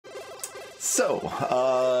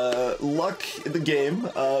Luck in the game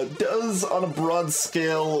does, on a broad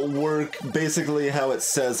scale, work basically how it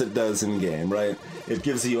says it does in-game, right? It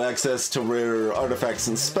gives you access to rare artifacts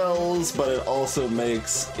and spells, but it also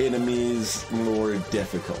makes enemies more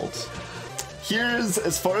difficult. Here's,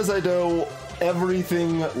 as far as I know,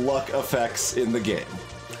 everything luck affects in the game.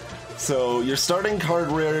 So, your starting card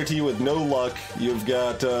rarity with no luck, you've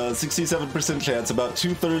got 67% chance. About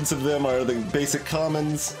 2/3 of them are the basic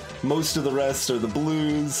commons, most of the rest are the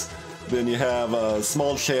blues, then you have a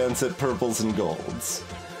small chance at purples and golds.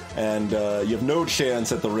 And you have no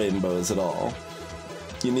chance at the rainbows at all.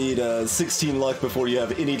 You need 16 luck before you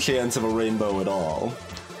have any chance of a rainbow at all.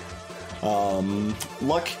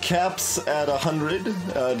 Luck caps at 100,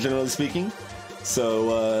 generally speaking.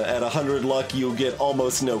 So, at 100 luck, you get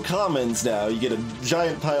almost no commons now. You get a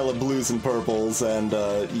giant pile of blues and purples, and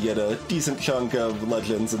you get a decent chunk of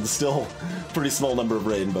legends, and still a pretty small number of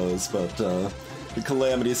rainbows, but the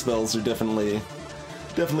calamity spells are definitely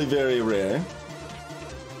very rare.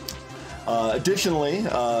 Additionally,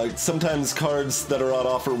 sometimes cards that are on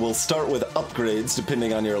offer will start with upgrades,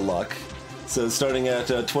 depending on your luck. So starting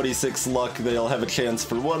at 26 luck, they'll have a chance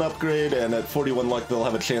for 1 upgrade, and at 41 luck, they'll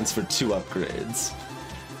have a chance for 2 upgrades.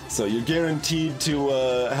 So you're guaranteed to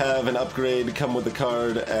have an upgrade come with the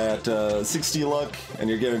card at 60 luck, and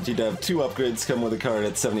you're guaranteed to have 2 upgrades come with the card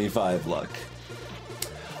at 75 luck.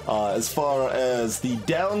 As far as the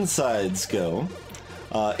downsides go,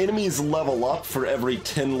 enemies level up for every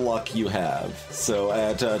 10 luck you have. So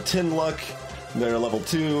at 10 luck, they're level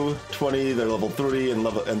 2, 20, they're level 3, and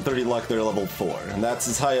 30 luck, they're level 4. And that's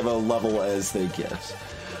as high of a level as they get.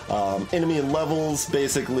 Enemy levels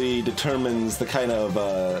basically determines the kind of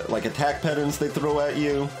like attack patterns they throw at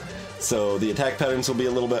you. So the attack patterns will be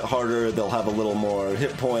a little bit harder, they'll have a little more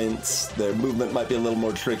hit points, their movement might be a little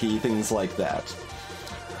more tricky, things like that.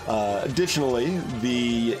 Additionally,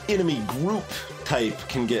 the enemy group type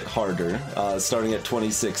can get harder, starting at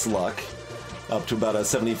 26 luck. Up to about a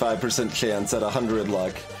 75% chance at 100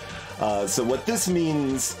 luck. So what this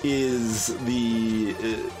means is the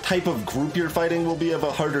type of group you're fighting will be of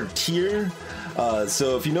a harder tier.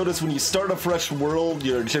 So if you notice, when you start a fresh world,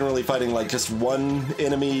 you're generally fighting like just one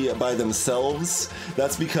enemy by themselves.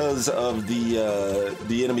 That's because of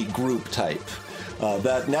the enemy group type.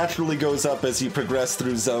 That naturally goes up as you progress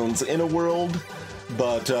through zones in a world,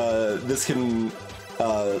 but this can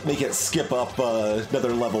make it skip up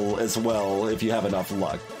another level as well if you have enough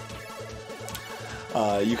luck.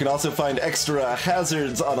 You can also find extra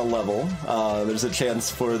hazards on a level. There's a chance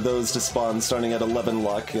for those to spawn starting at 11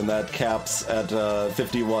 luck, and that caps at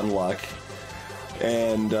 51 luck.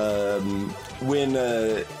 And when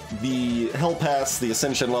the Hell Pass, the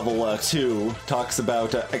Ascension level 2, talks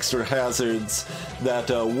about extra hazards, that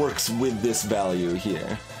works with this value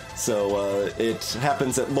here. So it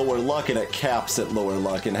happens at lower luck and it caps at lower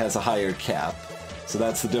luck and has a higher cap. So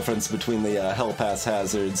that's the difference between the Hell Pass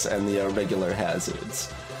hazards and the regular hazards.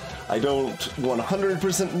 I don't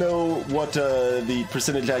 100% know what the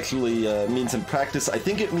percentage actually means in practice. I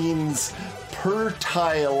think it means per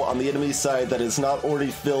tile on the enemy side that is not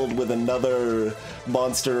already filled with another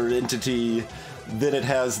monster or entity, then it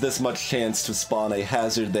has this much chance to spawn a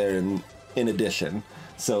hazard there in addition.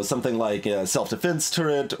 So something like a self-defense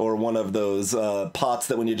turret, or one of those pots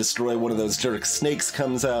that when you destroy one of those jerk snakes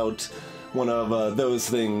comes out. One of those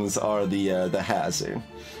things are the hazard.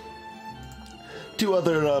 2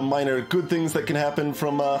 other minor good things that can happen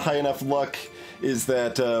from high enough luck is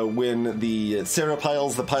that when the Sarah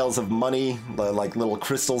piles, the piles of money, like little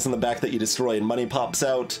crystals in the back that you destroy and money pops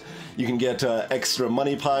out, you can get extra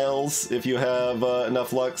money piles if you have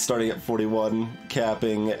enough luck, starting at 41,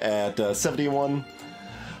 capping at 71.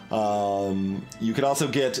 You can also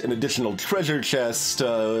get an additional treasure chest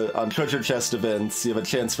on treasure chest events. You have a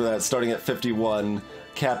chance for that starting at 51,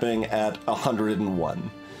 capping at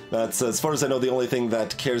 101. That's, as far as I know, the only thing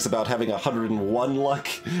that cares about having 101 luck.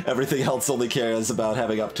 Everything else only cares about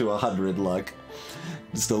having up to 100 luck.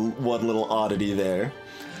 Just one little oddity there.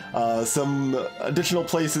 Some additional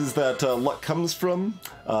places that luck comes from.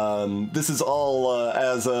 This is all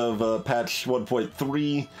as of patch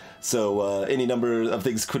 1.3, so any number of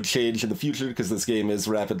things could change in the future because this game is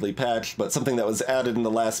rapidly patched, but something that was added in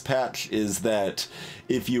the last patch is that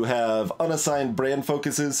if you have unassigned brand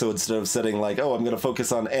focuses, so instead of setting like, oh, I'm going to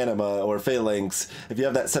focus on Anima or Phalanx, if you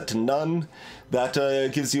have that set to none, that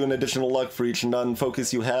gives you an additional luck for each none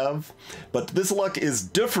focus you have. But this luck is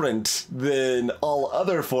different than all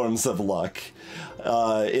other forms of luck,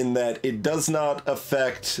 in that it does not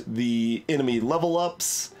affect the enemy level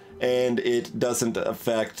ups, and it doesn't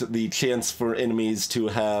affect the chance for enemies to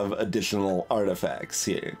have additional artifacts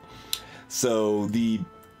here. So the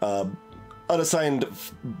unassigned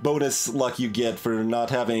bonus luck you get for not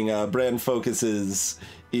having brand focuses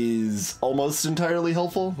is almost entirely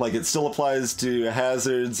helpful. Like, it still applies to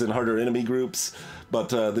hazards and harder enemy groups, but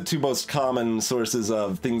the two most common sources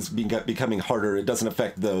of things becoming harder, it doesn't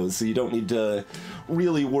affect those, so you don't need to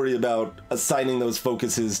really worry about assigning those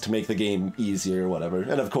focuses to make the game easier or whatever.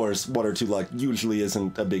 And of course, 1 or 2 luck usually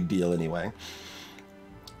isn't a big deal anyway.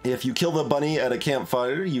 If you kill the bunny at a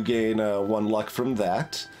campfire, you gain 1 luck from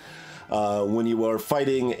that. When you are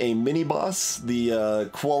fighting a mini-boss, the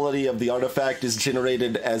quality of the artifact is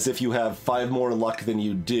generated as if you have 5 more luck than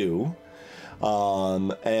you do.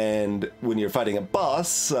 And when you're fighting a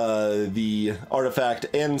boss, the artifact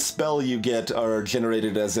and spell you get are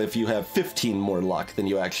generated as if you have 15 more luck than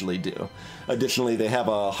you actually do. Additionally, they have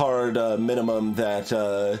a hard minimum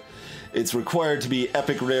that it's required to be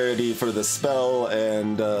epic rarity for the spell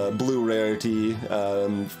and blue rarity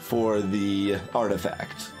for the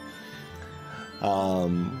artifact.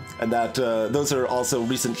 And that those are also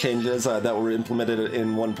recent changes that were implemented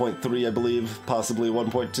in 1.3, I believe, possibly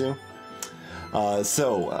 1.2.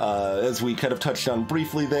 As we kind of touched on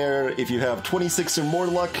briefly there, if you have 26 or more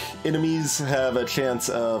luck, enemies have a chance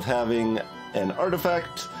of having an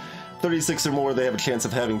artifact. 36 or more, they have a chance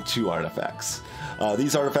of having 2 artifacts.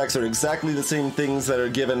 These artifacts are exactly the same things that are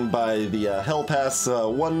given by the Hell Pass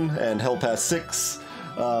 1 and Hell Pass 6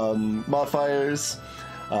 modifiers.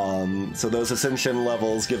 So those Ascension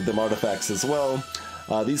levels give them artifacts as well.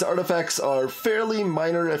 These artifacts are fairly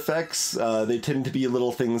minor effects. They tend to be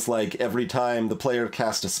little things like every time the player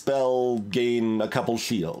casts a spell, gain a couple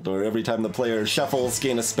shield, or every time the player shuffles,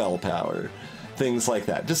 gain a spell power. Things like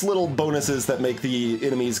that. Just little bonuses that make the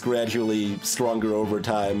enemies gradually stronger over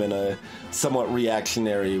time in a somewhat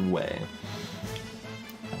reactionary way.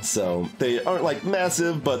 So they aren't like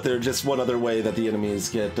massive, but they're just one other way that the enemies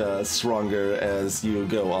get stronger as you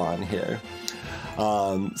go on here.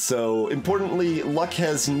 So importantly, luck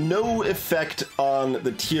has no effect on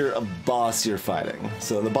the tier of boss you're fighting.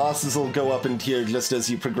 So the bosses will go up in tier just as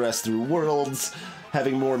you progress through worlds.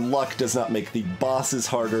 Having more luck does not make the bosses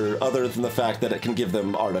harder, other than the fact that it can give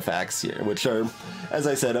them artifacts here, which are, as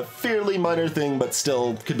I said, a fairly minor thing, but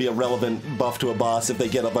still could be a relevant buff to a boss if they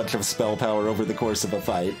get a bunch of spell power over the course of a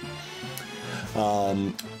fight.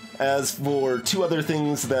 As for 2 other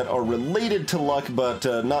things that are related to luck, but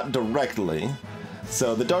not directly.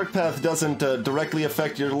 So the Dark Path doesn't directly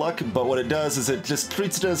affect your luck, but what it does is it just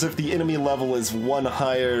treats it as if the enemy level is 1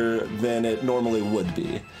 higher than it normally would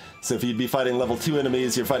be. So if you'd be fighting level 2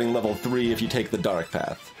 enemies, you're fighting level 3 if you take the Dark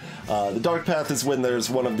Path. The Dark Path is when there's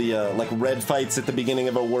one of the like red fights at the beginning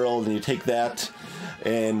of a world, and you take that,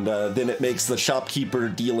 and then it makes the shopkeeper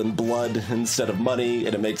deal in blood instead of money,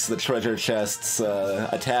 and it makes the treasure chests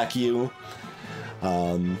attack you.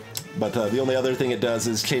 But the only other thing it does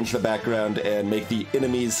is change the background and make the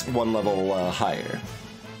enemies 1 level higher.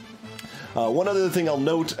 One other thing I'll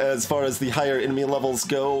note as far as the higher enemy levels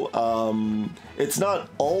go, it's not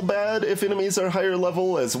all bad if enemies are higher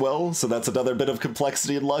level as well, so that's another bit of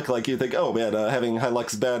complexity in luck. Like, you think, oh man, having high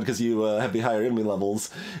luck's bad because you have the higher enemy levels.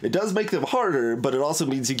 It does make them harder, but it also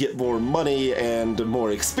means you get more money and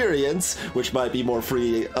more experience, which might be more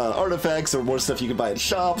free artifacts or more stuff you can buy at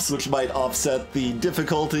shops, which might offset the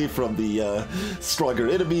difficulty from the stronger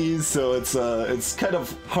enemies, so it's kind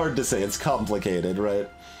of hard to say. It's complicated, right?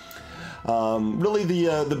 Really,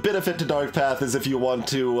 the benefit to Dark Path is if you want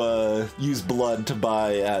to use blood to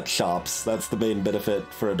buy at shops. That's the main benefit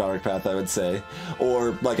for a Dark Path, I would say.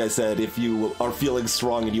 Or, like I said, if you are feeling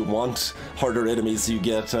strong and you want harder enemies, you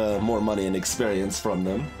get more money and experience from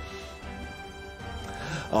them.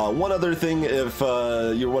 One other thing, if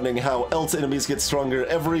you're wondering how else enemies get stronger,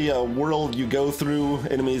 every world you go through,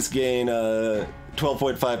 enemies gain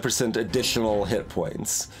 12.5% additional hit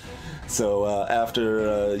points. So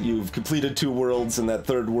after you've completed 2 worlds, in that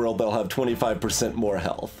 3rd world they'll have 25% more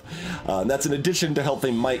health. And that's in addition to health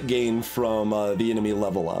they might gain from the enemy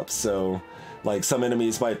level up. So like some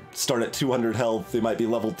enemies might start at 200 health, they might be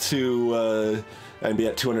level 2 and be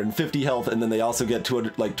at 250 health, and then they also get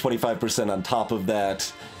 25% on top of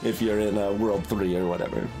that if you're in world 3 or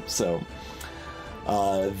whatever. So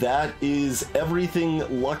that is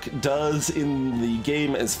everything luck does in the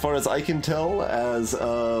game as far as I can tell as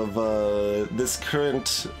of this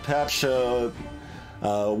current patch 1.3,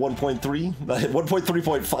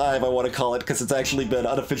 1.3.5 I want to call it, because it's actually been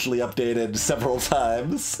unofficially updated several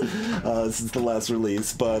times since the last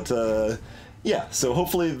release, but Yeah, so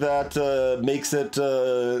hopefully that makes it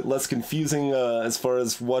less confusing as far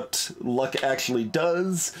as what luck actually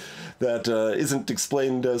does. That isn't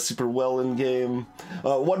explained super well in game.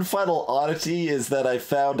 One final oddity is that I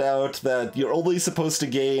found out that you're only supposed to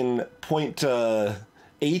gain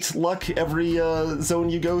 0.8 luck every zone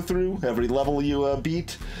you go through, every level you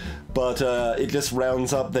beat. But it just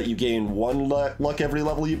rounds up that you gain 1 luck every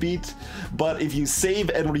level you beat. But if you save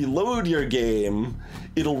and reload your game,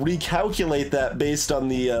 it'll recalculate that based on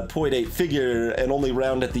the 0.8 figure and only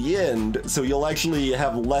round at the end, so you'll actually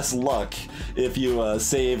have less luck if you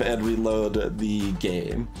save and reload the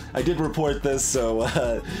game. I did report this, so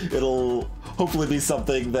it'll hopefully be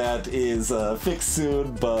something that is fixed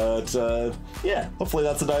soon, but yeah, hopefully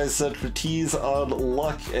that's a nice treatise on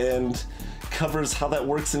luck and covers how that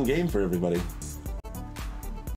works in game for everybody.